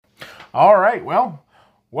All right, well,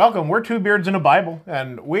 welcome. We're Two Beards in a Bible,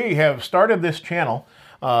 and we have started this channel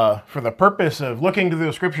for the purpose of looking to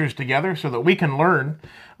the scriptures together so that we can learn.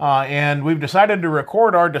 And we've decided to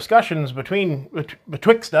record our discussions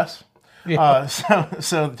betwixt us. Yeah.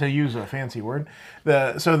 So to use a fancy word,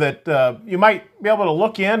 so that you might be able to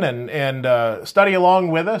look in and study along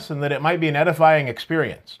with us, and that it might be an edifying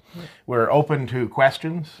experience. We're open to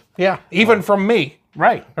questions. Yeah, even from me.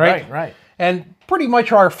 Right. And pretty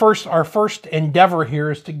much our first endeavor here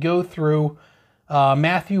is to go through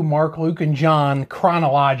Matthew, Mark, Luke, and John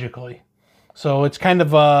chronologically. So it's kind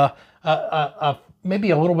of a maybe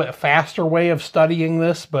a little bit faster way of studying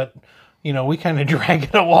this, but you know, we kind of drag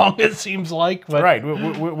it along, it seems like. But, right,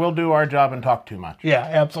 we'll do our job and talk too much. Yeah,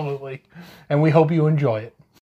 absolutely. And we hope you enjoy it.